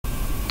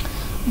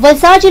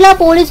વલસાડ જિલ્લા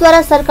પોલીસ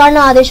દ્વારા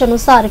સરકારના આદેશ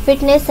અનુસાર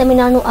ફિટનેસ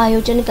સેમિનારનું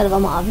આયોજન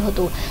કરવામાં આવ્યું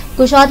હતું।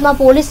 ગુજરાતમાં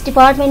પોલીસ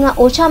ડિપાર્ટમેન્ટમાં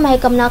ઓછા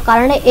મહેકમના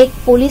કારણે એક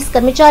પોલીસ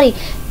કર્મચારી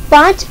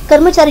 5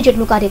 કર્મચારી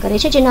જેટલું કાર્ય કરે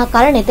છે, જેના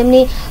કારણે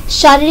તેમની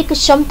શારીરિક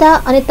ક્ષમતા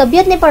અને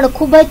તબિયતને પણ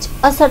ખૂબ જ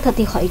અસર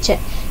થતી હોય છે।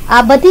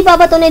 આ બધી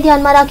બાબતોને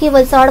ધ્યાનમાં રાખી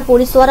વલસાડ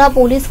પોલીસ દ્વારા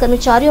પોલીસ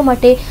કર્મચારીઓ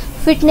માટે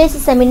ફિટનેસ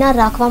સેમિનાર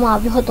રાખવામાં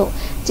આવ્યો હતો,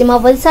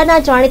 જેમાં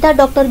વલસાડના જાણીતા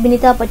ડોક્ટર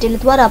બિનિતા પટેલ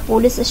દ્વારા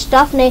પોલીસ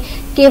સ્ટાફને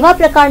કેવા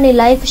પ્રકારની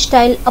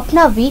લાઇફસ્ટાઇલ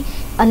અપનાવવી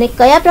અને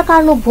કયા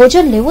પ્રકારનું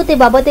ભોજન લેવું તે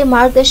બાબતે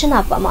માર્ગદર્શન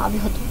આપવામાં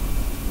આવ્યું હતું।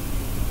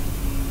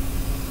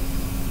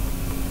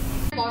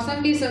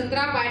 મોસંબી,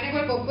 સંતરા,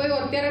 પાઇનેપલ, પપૈયો,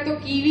 અત્યારે તો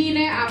કીવી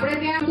ને આપણે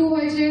ત્યાં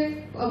હોય છે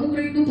અમુક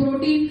રીતનું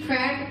પ્રોટીન,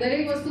 ફેટ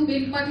દરેક વસ્તુ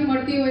મિલ્કમાંથી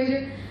મળતી હોય છે,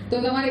 તો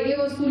તમારે એ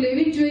વસ્તુ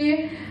લેવી જ જોઈએ।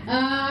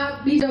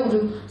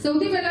 બીજું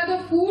સૌથી પહેલા તો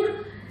ફૂડ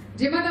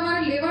જેમાં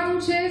તમારે લેવાનું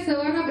છે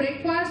સવારના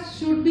breakfast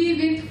should be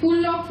with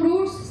full of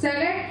fruits,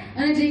 salad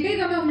અને જે કંઈ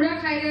તમે હમણાં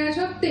ખાઈ રહ્યા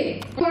છો તે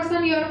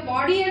person your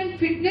body and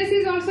fitness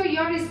is also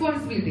your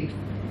responsibility.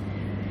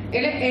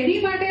 એટલે એની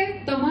માટે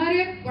તમારે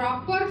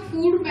પ્રોપર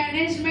ફૂડ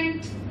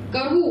મેનેજમેન્ટ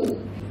કરવું,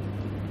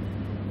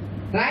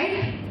 રાઈટ।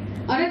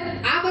 અને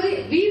આ બધી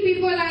વી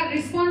પીપલ આર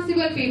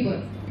રિસ્પોન્સિબલ પીપલ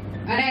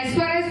અને as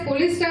far as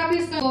police staff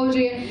is હોવું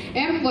જોઈએ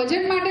એમ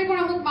વજન માટે પણ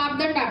અમુક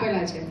માપદંડ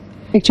આપેલા છે।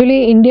 एक्चुअली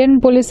इंडियन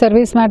पुलिस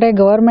सर्विस माटे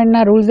गवर्नमेंटना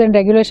रूल्स एंड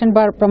रेग्युलेशन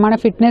प्रमाणे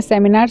फिटनेस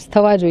सेमिनार्स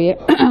थवा जोईए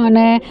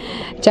अने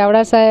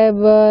चावड़ा साहेब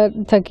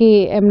थकी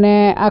एमने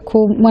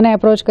आखू मने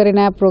एप्रोच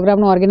करीने आ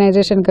प्रोग्रामनुं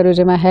ऑर्गेनाइजेशन कर्युं,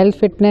 जेमां हेल्थ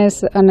फिटनेस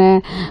अने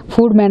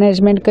फूड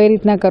मैनेजमेंट कई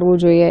रीतना करवुं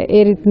जोईए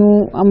ए रीतनुं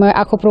अमे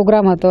आखो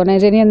प्रोग्राम हतो अने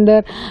जेनी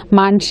अंदर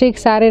मानसिक,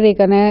 शारीरिक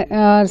अने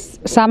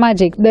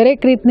सामाजिक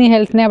दरेक रीतनी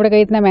हेल्थने आपणे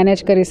कई रीतना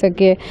मैनेज करी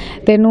शकीए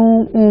तेनुं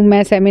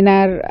मैं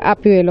सेमिनार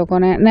आप्युं ए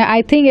लोकोने अने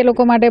आई थिंक ए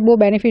लोको माटे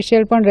बहु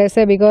बेनिफिशियल पण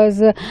रहेशे बिकॉज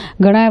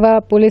घणा एवा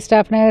पोलीस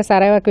स्टाफने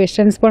सारा एवा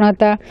क्वेश्चन्स पण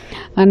हता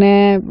अने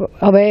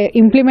हवे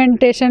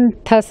इम्प्लिमेंटेशन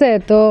थशे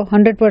तो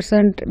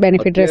 100%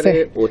 बेनिफिट रहेशे।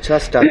 ओछा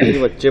स्टाफनी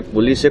वच्चे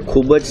पोलीसे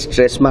खूब ज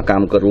स्ट्रेसमां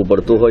काम करवुं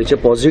पड़तुं होय छे।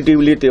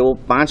 पॉजिटिवली तेओ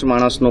 5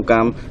 माणसनुं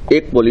काम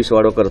एक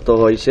पोलीसवाळो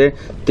करतो होय छे,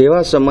 तेवा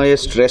समये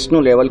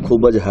स्ट्रेसनुं लेवल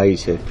खूब ज हाई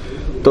छे।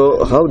 तो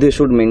हाउ दे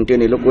शुड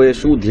मेंटेन, ए लोकोए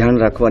शुं ध्यान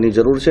राखवानी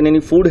जरूर छे, एनी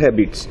फूड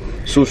हेबिट्स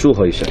शुं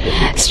होई शके।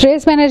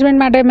 स्ट्रेस मैनेजमेंट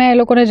माटे मैं ए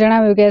लोकोने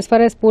जणाव्युं के as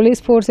far as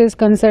police force is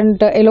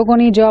concerned A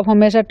लोकोनी job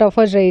हमेशा टफ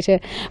ज रही है,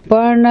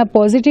 पण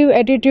positive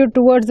attitude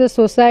towards the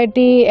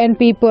society and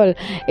people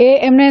ए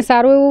एमने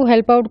सारू एवुं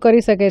हेल्प आउट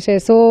करी शके छे।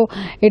 So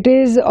it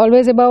is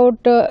always about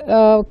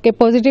के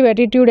पॉजिटिव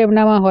एटीट्यूड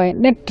एमनामां होय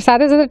ने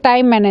साथे साथे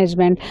टाइम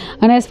मैनेजमेंट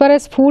अने as far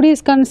as food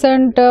is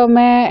concerned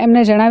मैं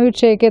एमने जणाव्युं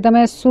छे के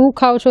तमे शुं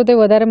खाओ छो ते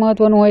वधारे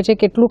महत्वनुं होय छे,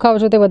 કેટલું ખાવ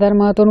છો તે વધારે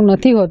મહત્વનું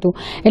નથી હોતું।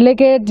 એટલે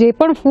કે જે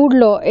પણ ફૂડ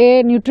લો એ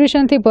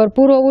ન્યુટ્રિશનથી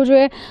ભરપૂર હોવું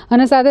જોઈએ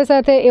અને સાથે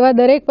સાથે એવા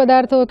દરેક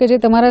પદાર્થો કે જે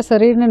તમારા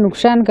શરીરને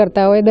નુકસાન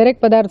કરતા હોય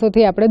દરેક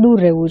પદાર્થોથી આપણે દૂર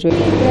રહેવું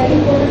જોઈએ।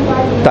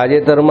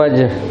 તાજેતરમાં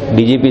જ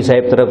ડીજીપી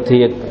સાહેબ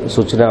તરફથી એક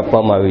સૂચના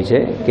આપવામાં આવી છે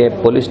કે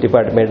પોલીસ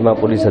ડિપાર્ટમેન્ટમાં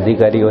પોલીસ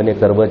અધિકારીઓ અને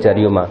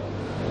કર્મચારીઓમાં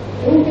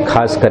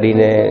ખાસ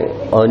કરીને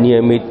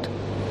અનિયમિત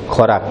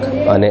ખોરાક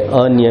અને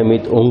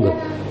અનિયમિત ઊંઘ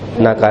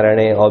ના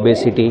કારણે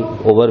ઓબેસિટી,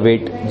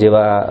 ઓવરવેટ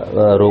જેવા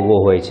રોગો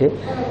હોય છે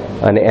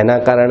અને એના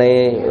કારણે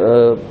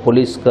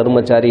પોલીસ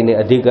કર્મચારી અને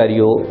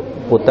અધિકારીઓ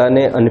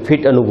પોતાને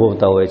અનફિટ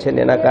અનુભવતા હોય છે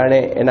અને એના કારણે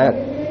એના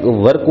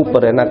વર્ક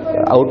ઉપર એના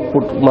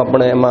આઉટપુટમાં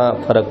પણ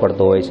એમાં ફરક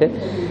પડતો હોય છે।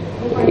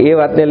 એ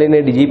વાતને લઈને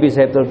ડીજીપી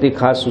સાહેબ તરફથી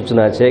ખાસ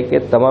સૂચના છે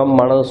કે તમામ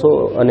માણસો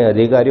અને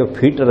અધિકારીઓ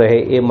ફિટ રહે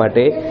એ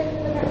માટે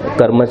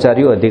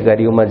કર્મચારીઓ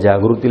અધિકારીઓમાં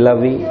જાગૃતિ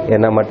લાવવી,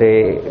 એના માટે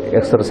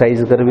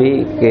એક્સરસાઇઝ કરવી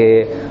કે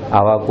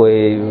આવા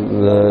કોઈ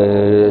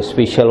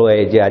સ્પેશિયલ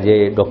હોય જે આજે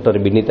ડૉક્ટર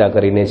બિનિતા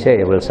કરીને છે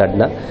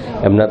વલસાડના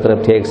એમના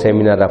તરફથી એક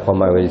સેમિનાર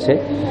રાખવામાં આવેલ છે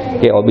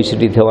કે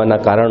ઓબેસિટી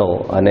થવાના કારણો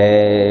અને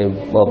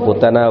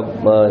પોતાના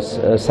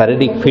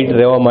શારીરિક ફિટ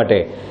રહેવા માટે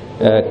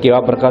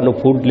કેવા પ્રકારનું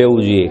ફૂડ લેવું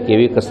જોઈએ,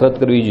 કેવી કસરત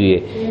કરવી જોઈએ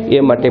એ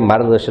માટે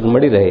માર્ગદર્શન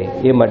મળી રહે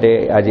એ માટે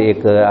આજે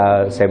એક આ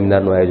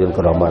સેમિનારનું આયોજન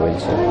કરવામાં આવેલ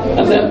છે।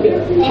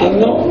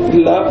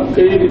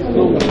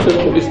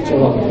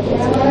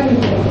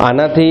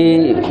 આનાથી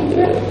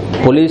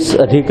પોલીસ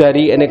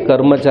અધિકારી અને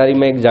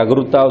કર્મચારીમાં એક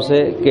જાગૃતતા આવશે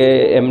કે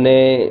એમને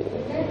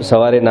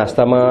સવારે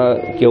નાસ્તામાં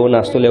કેવો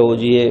નાસ્તો લેવો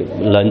જોઈએ,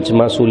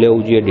 લંચમાં શું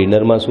લેવું જોઈએ,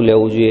 ડિનરમાં શું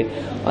લેવું જોઈએ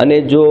અને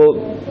જો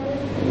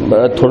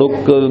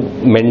થોડુંક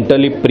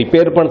મેન્ટલી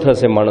પ્રિપેર પણ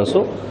થશે માણસો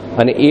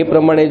અને એ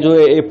પ્રમાણે જો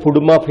એ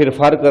ફૂડમાં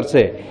ફેરફાર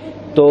કરશે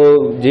તો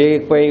જે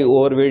કોઈ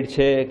ઓવરવેટ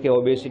છે કે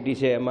ઓબેસિટી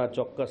છે એમાં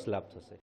ચોક્કસ લાભ થશે।